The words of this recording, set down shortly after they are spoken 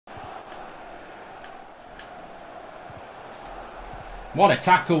What a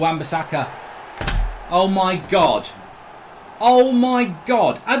tackle, Wan-Bissaka. Oh my God. Oh my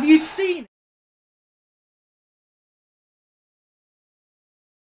God. Have you seen...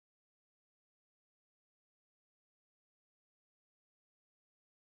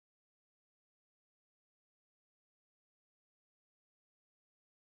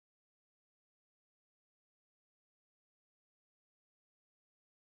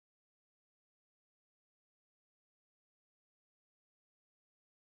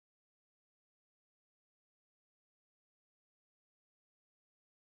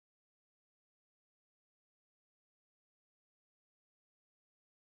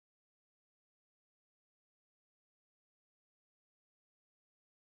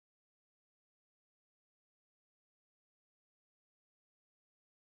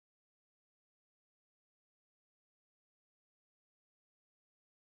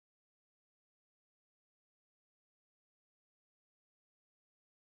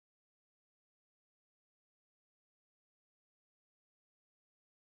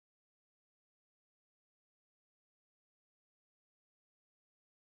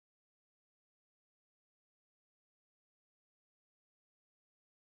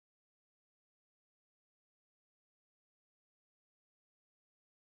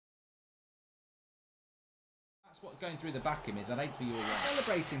 That's what going through the back of him is. I'd hate for you all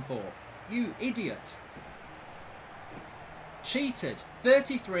celebrating for. You idiot. Cheated.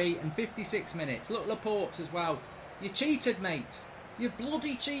 33 and 56 minutes. Look, Laporte's as well. You cheated, mate. You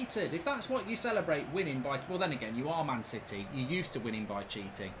bloody cheated. If that's what you celebrate, winning by... Well, then again, you are Man City. You're used to winning by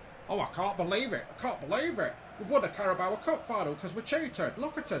cheating. Oh, I can't believe it. I can't believe it. We've won a Carabao Cup final because we cheated.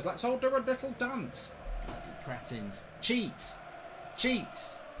 Look at us. Let's all do a little dance. Bloody cretins. Cheats.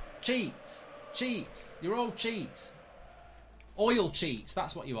 Cheats. Cheats. Cheats. You're all cheats. Oil cheats.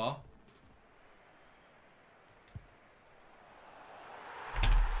 That's what you are.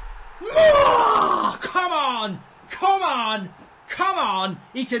 Oh, come on. Come on. Come on.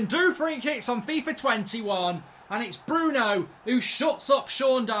 He can do free kicks on FIFA 21. And it's Bruno who shuts up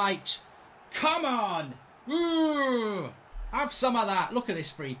Sean Dyche. Come on. Ooh. Have some of that. Look at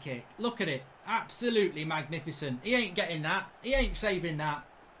this free kick. Look at it. Absolutely magnificent. He ain't getting that. He ain't saving that.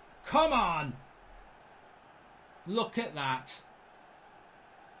 Come on. Look at that.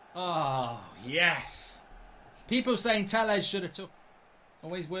 Oh, yes. People saying Tellez should have took...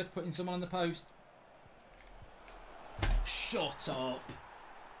 Always worth putting someone on the post. Shut up.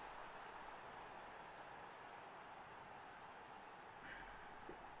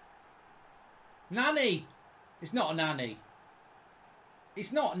 Nani. It's not a Nani.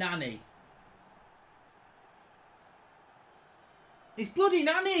 It's not Nani. It's bloody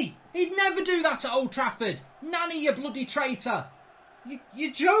Nani. He'd never do that at Old Trafford. Nani, you bloody traitor.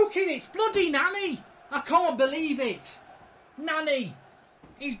 You're joking. It's bloody Nani. I can't believe it. Nani.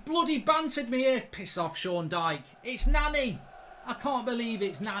 He's bloody bantered me here. Piss off, Sean Dyche. It's Nani. I can't believe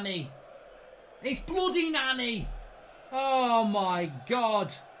it's Nani. It's bloody Nani. Oh, my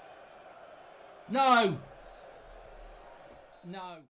God. No. No.